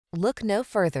Look no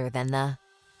further than the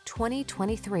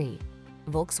 2023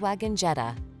 Volkswagen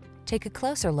Jetta. Take a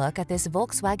closer look at this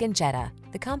Volkswagen Jetta,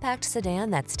 the compact sedan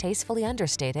that's tastefully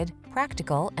understated,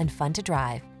 practical, and fun to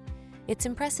drive. Its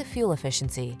impressive fuel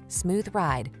efficiency, smooth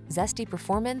ride, zesty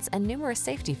performance, and numerous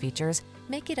safety features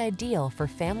make it ideal for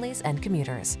families and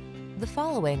commuters. The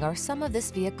following are some of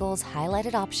this vehicle's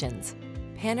highlighted options: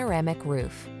 panoramic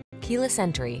roof, keyless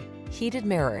entry, heated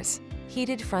mirrors,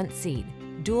 heated front seat,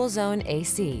 dual zone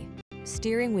AC,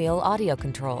 steering wheel audio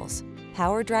controls,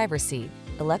 power driver's seat,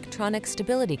 electronic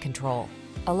stability control,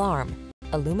 alarm,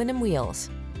 aluminum wheels.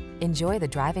 Enjoy the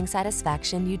driving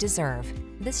satisfaction you deserve.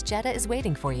 This Jetta is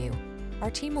waiting for you.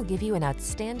 Our team will give you an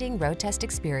outstanding road test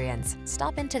experience.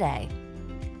 Stop in today.